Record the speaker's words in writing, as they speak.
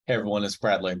Hey everyone, it's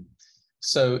Bradley.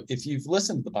 So if you've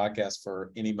listened to the podcast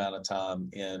for any amount of time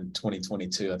in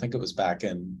 2022, I think it was back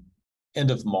in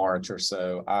end of March or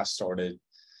so, I started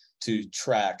to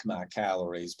track my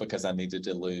calories because I needed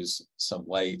to lose some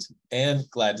weight. And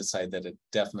glad to say that it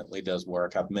definitely does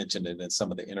work. I've mentioned it in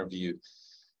some of the interview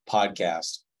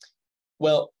podcasts.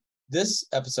 Well, this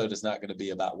episode is not going to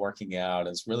be about working out.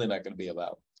 It's really not going to be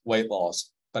about weight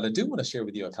loss. But I do want to share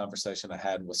with you a conversation I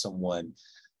had with someone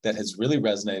that has really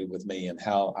resonated with me and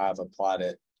how I've applied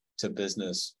it to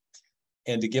business,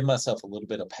 and to give myself a little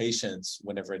bit of patience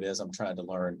whenever it is I'm trying to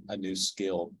learn a new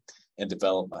skill and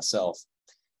develop myself.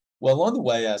 Well, along the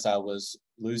way, as I was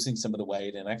losing some of the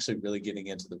weight and actually really getting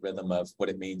into the rhythm of what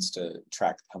it means to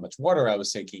track how much water I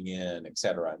was taking in, et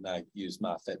cetera, and I use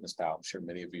MyFitnessPal. I'm sure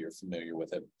many of you are familiar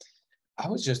with it. I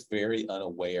was just very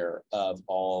unaware of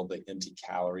all the empty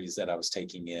calories that I was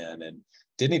taking in and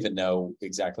didn't even know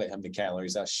exactly how many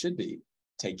calories I should be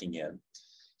taking in.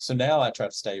 So now I try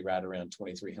to stay right around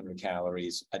 2,300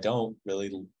 calories. I don't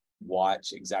really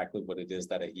watch exactly what it is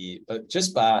that I eat, but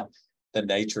just by the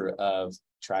nature of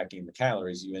tracking the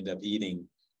calories, you end up eating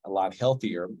a lot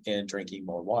healthier and drinking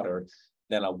more water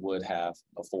than I would have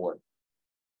before.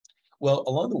 Well,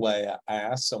 along the way, I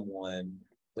asked someone,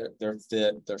 they're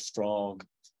fit, they're strong.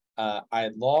 I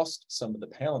had lost some of the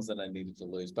pounds that I needed to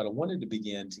lose, but I wanted to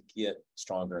begin to get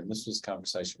stronger. And this was a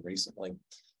conversation recently.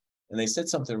 And they said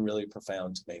something really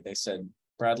profound to me. They said,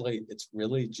 Bradley, it's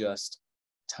really just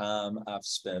time I've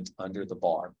spent under the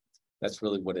bar. That's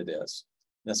really what it is.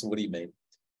 And I said, what do you mean?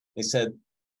 They said,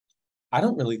 I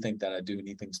don't really think that I do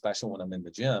anything special when I'm in the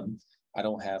gym. I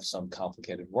don't have some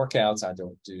complicated workouts.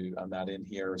 I'm not in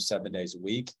here 7 days a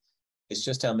week. It's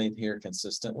just I'm in here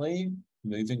consistently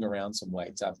moving around some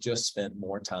weights. I've just spent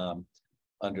more time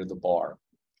under the bar.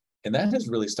 And that has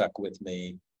really stuck with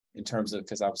me in terms of,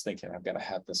 because I was thinking I've got to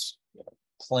have this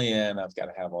plan, I've got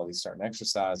to have all these certain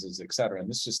exercises, et cetera. And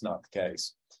it's just not the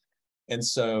case. And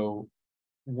so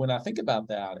when I think about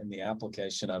that and the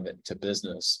application of it to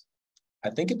business, I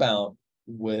think about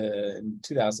when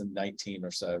 2019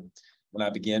 or so, when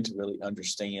I began to really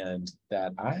understand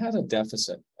that I had a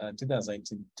deficit,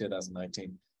 2018,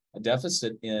 2019, a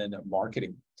deficit in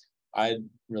marketing. I had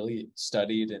really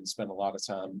studied and spent a lot of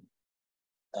time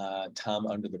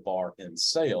under the bar in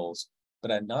sales,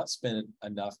 but I had not spent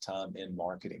enough time in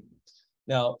marketing.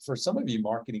 Now, for some of you,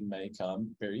 marketing may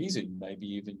come very easy. Maybe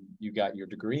even you got your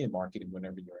degree in marketing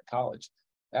whenever you were in college.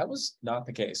 That was not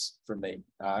the case for me.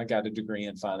 I got a degree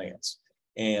in finance,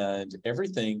 and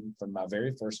everything from my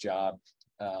very first job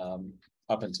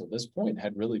up until this point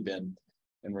had really been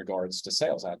in regards to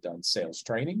sales. I'd done sales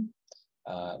training.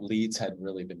 Leads had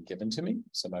really been given to me.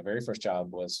 So my very first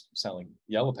job was selling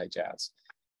Yellow Page ads.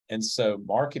 And so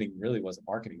marketing really wasn't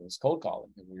marketing, it was cold calling.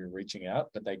 And we were reaching out,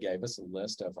 but they gave us a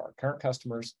list of our current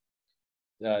customers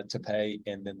to pay.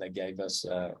 And then they gave us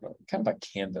kind of a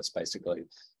canvas, basically,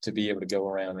 to be able to go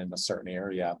around in a certain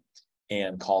area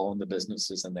and call on the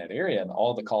businesses in that area. And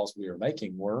all the calls we were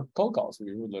making were cold calls.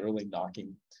 We were literally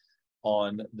knocking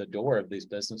on the door of these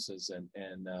businesses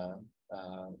and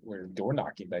we're door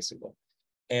knocking, basically.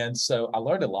 And so I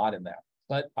learned a lot in that.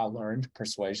 But I learned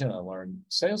persuasion, I learned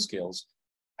sales skills.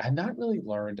 I had not really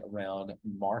learned around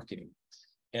marketing.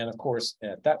 And of course,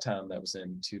 at that time, that was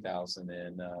in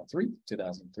 2003,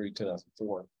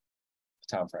 2004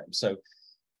 timeframe. So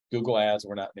Google ads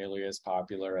were not nearly as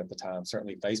popular at the time.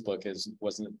 Certainly Facebook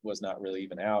was not really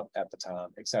even out at the time,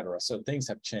 et cetera. So things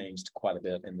have changed quite a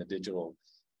bit in the digital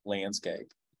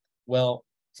landscape. Well,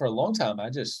 for a long time, I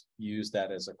just used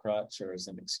that as a crutch or as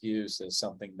an excuse, as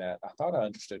something that I thought I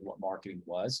understood what marketing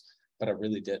was, but I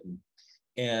really didn't.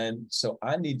 And so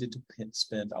I needed to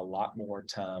spend a lot more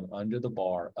time under the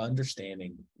bar,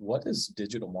 understanding what does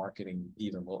digital marketing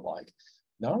even look like.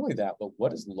 Not only that, but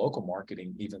what does local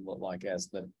marketing even look like as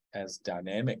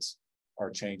dynamics are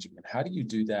changing? And how do you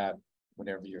do that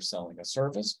whenever you're selling a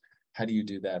service? How do you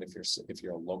do that if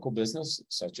you're a local business,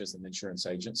 such as an insurance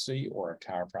agency or a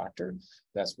chiropractor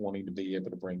that's wanting to be able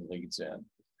to bring leads in?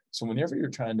 So whenever you're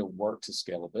trying to work to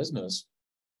scale a business,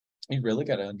 you really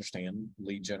got to understand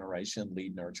lead generation,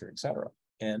 lead nurture, et cetera.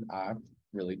 And I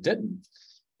really didn't.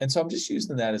 And so I'm just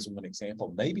using that as one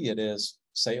example. Maybe it is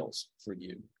sales for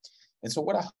you. And so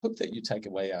what I hope that you take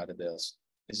away out of this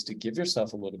is to give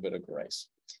yourself a little bit of grace.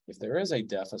 If there is a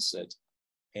deficit,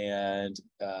 and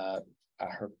I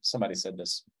heard somebody said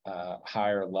this,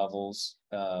 new levels,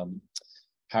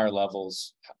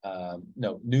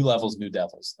 new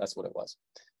devils. That's what it was.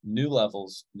 New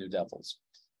levels, new devils.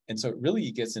 And so it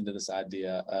really gets into this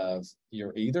idea of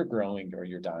you're either growing or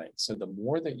you're dying. So the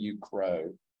more that you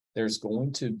grow, there's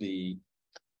going to be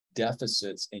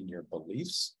deficits in your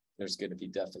beliefs There's going to be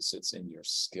deficits in your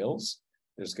skills.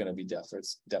 There's going to be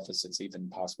deficits even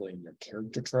possibly in your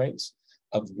character traits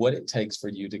of what it takes for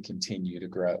you to continue to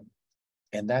grow.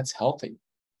 And that's healthy.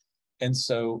 And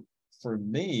so for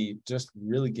me, just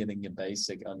really getting a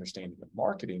basic understanding of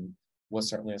marketing was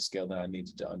certainly a skill that I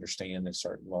needed to understand and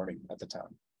start learning at the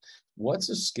time. What's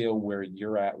a skill where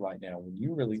you're at right now when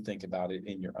you really think about it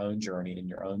in your own journey, in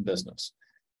your own business?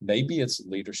 Maybe it's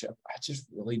leadership. I just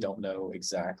really don't know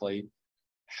exactly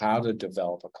how to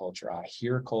develop a culture. I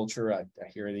hear culture, I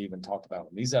hear it even talked about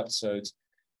in these episodes,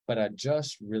 but I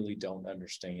just really don't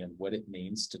understand what it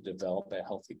means to develop a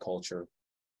healthy culture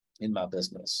in my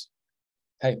business.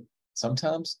 Hey,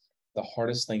 sometimes the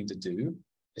hardest thing to do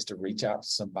is to reach out to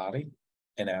somebody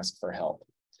and ask for help.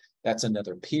 That's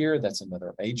another peer, that's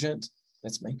another agent,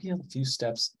 that's maybe a few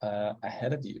steps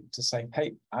ahead of you to say,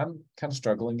 hey, I'm kind of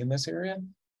struggling in this area.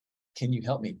 Can you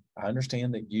help me? I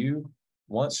understand that you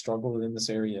once struggled in this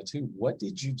area too. What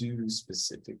did you do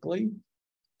specifically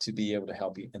to be able to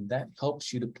help you? And that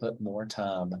helps you to put more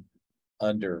time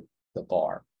under the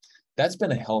bar. That's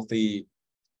been a healthy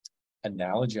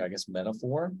analogy, I guess,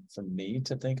 metaphor for me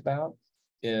to think about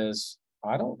is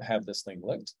I don't have this thing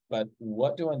licked, but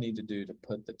what do I need to do to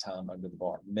put the time under the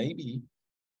bar? Maybe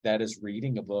that is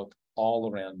reading a book all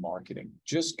around marketing,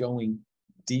 just going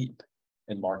deep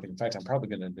in marketing. In fact, I'm probably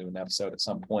going to do an episode at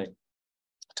some point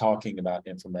talking about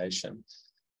information.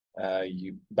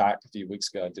 Back a few weeks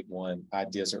ago, I did one,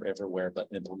 ideas are everywhere, but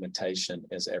implementation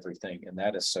is everything. And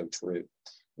that is so true.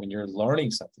 When you're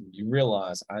learning something, you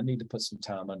realize I need to put some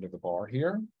time under the bar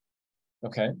here.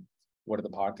 Okay, what are the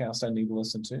podcasts I need to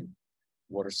listen to?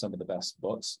 What are some of the best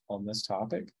books on this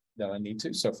topic that I need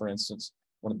to? So for instance,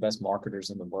 one of the best marketers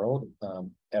in the world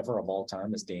ever of all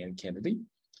time is Dan Kennedy.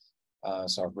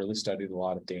 So I've really studied a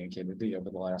lot of Dan Kennedy over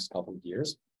the last couple of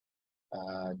years.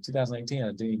 2018, I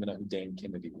didn't even know who Dan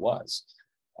Kennedy was,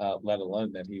 let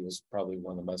alone that he was probably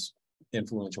one of the most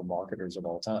influential marketers of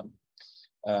all time.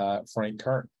 Frank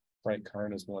Kern. Frank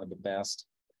Kern is one of the best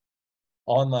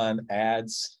online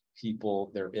ads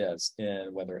people there is, in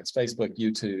whether it's Facebook,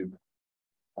 YouTube,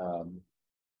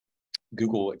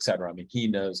 Google, etc. I mean, he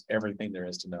knows everything there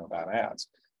is to know about ads.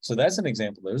 So that's an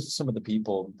example. Those are some of the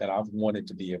people that I've wanted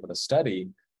to be able to study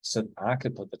so I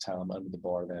could put the time under the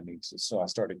bar that I need to. So I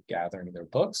started gathering their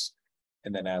books.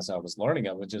 And then as I was learning,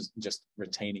 I was just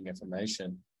retaining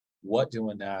information. What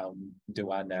do I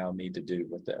now need to do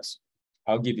with this?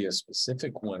 I'll give you a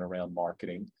specific one around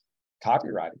marketing,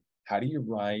 copywriting. How do you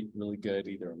write really good,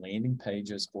 either landing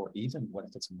pages or even what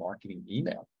if it's a marketing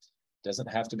email?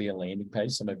 Doesn't have to be a landing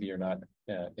page. Some of you are not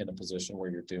in a position where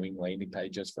you're doing landing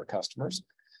pages for customers.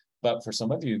 But for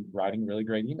some of you, writing really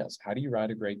great emails. How do you write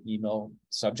a great email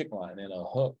subject line and a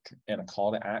hook and a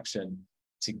call to action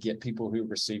to get people who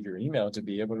receive your email to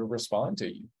be able to respond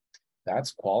to you?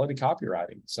 That's quality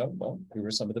copywriting. So, well, who are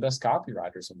some of the best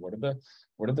copywriters, and what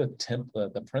are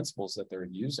the principles that they're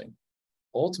using?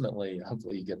 Ultimately,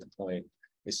 hopefully you get the point.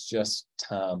 It's just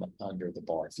time under the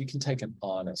bar. If you can take an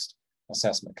honest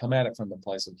assessment, come at it from a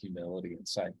place of humility and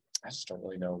say, I just don't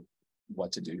really know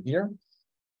what to do here.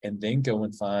 And then go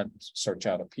and search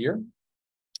out a peer,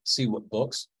 see what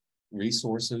books,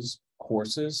 resources,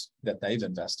 courses that they've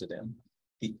invested in.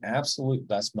 The absolute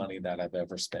best money that I've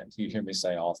ever spent. You hear me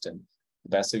say often, the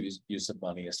best use of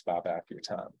money is to buy back your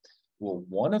time. Well,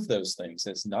 one of those things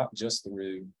is not just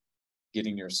through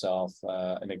getting yourself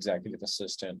an executive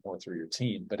assistant or through your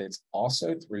team, but it's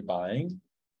also through buying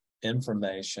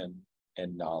information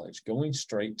and knowledge, going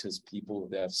straight to people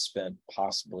that have spent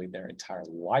possibly their entire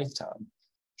lifetime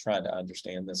trying to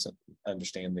understand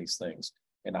these things.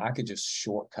 And I could just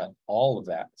shortcut all of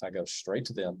that if I go straight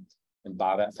to them and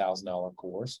buy that $1,000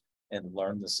 course and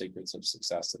learn the secrets of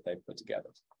success that they've put together.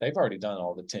 They've already done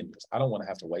all the 10 years. I don't want to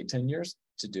have to wait 10 years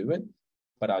to do it,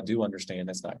 but I do understand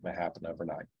it's not going to happen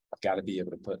overnight. I've got to be able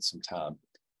to put some time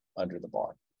under the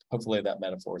bar. Hopefully that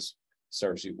metaphor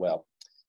serves you well.